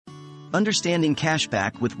Understanding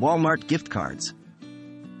cashback with Walmart gift cards.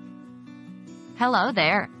 Hello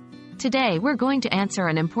there. Today we're going to answer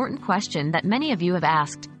an important question that many of you have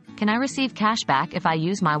asked. Can I receive cashback if I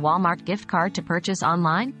use my Walmart gift card to purchase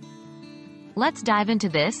online? Let's dive into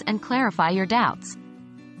this and clarify your doubts.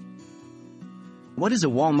 What is a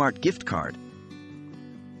Walmart gift card?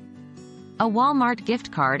 A Walmart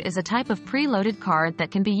gift card is a type of preloaded card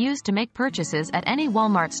that can be used to make purchases at any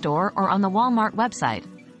Walmart store or on the Walmart website.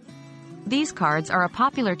 These cards are a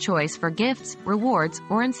popular choice for gifts, rewards,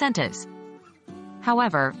 or incentives.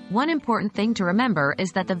 However, one important thing to remember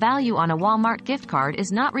is that the value on a Walmart gift card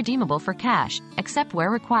is not redeemable for cash, except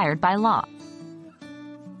where required by law.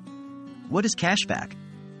 What is cashback?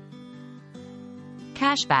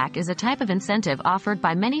 Cashback is a type of incentive offered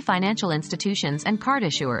by many financial institutions and card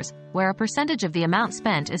issuers, where a percentage of the amount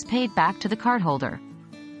spent is paid back to the cardholder.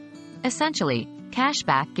 Essentially,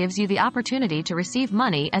 cashback gives you the opportunity to receive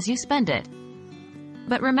money as you spend it.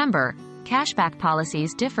 But remember, cashback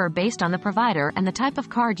policies differ based on the provider and the type of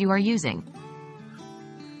card you are using.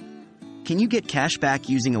 Can you get cashback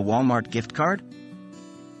using a Walmart gift card?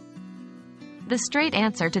 The straight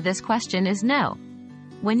answer to this question is no.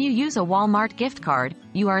 When you use a Walmart gift card,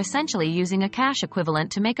 you are essentially using a cash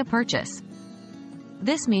equivalent to make a purchase.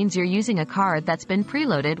 This means you're using a card that's been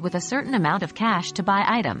preloaded with a certain amount of cash to buy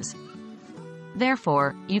items.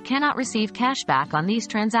 Therefore, you cannot receive cashback on these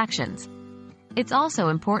transactions. It's also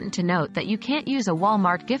important to note that you can't use a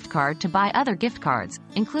Walmart gift card to buy other gift cards,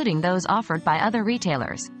 including those offered by other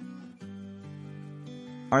retailers.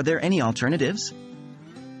 Are there any alternatives?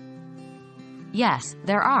 Yes,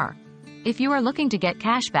 there are. If you are looking to get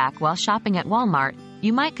cashback while shopping at Walmart,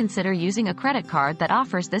 you might consider using a credit card that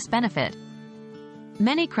offers this benefit.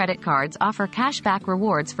 Many credit cards offer cashback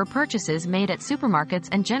rewards for purchases made at supermarkets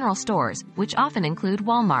and general stores, which often include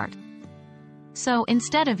Walmart. So,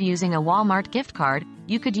 instead of using a Walmart gift card,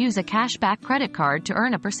 you could use a cashback credit card to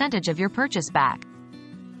earn a percentage of your purchase back.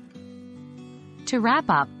 To wrap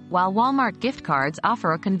up, while Walmart gift cards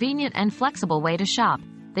offer a convenient and flexible way to shop,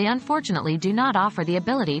 they unfortunately do not offer the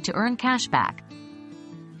ability to earn cashback.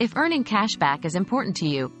 If earning cashback is important to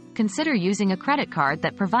you, consider using a credit card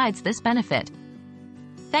that provides this benefit.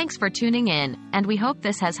 Thanks for tuning in, and we hope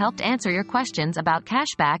this has helped answer your questions about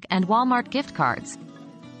cashback and Walmart gift cards.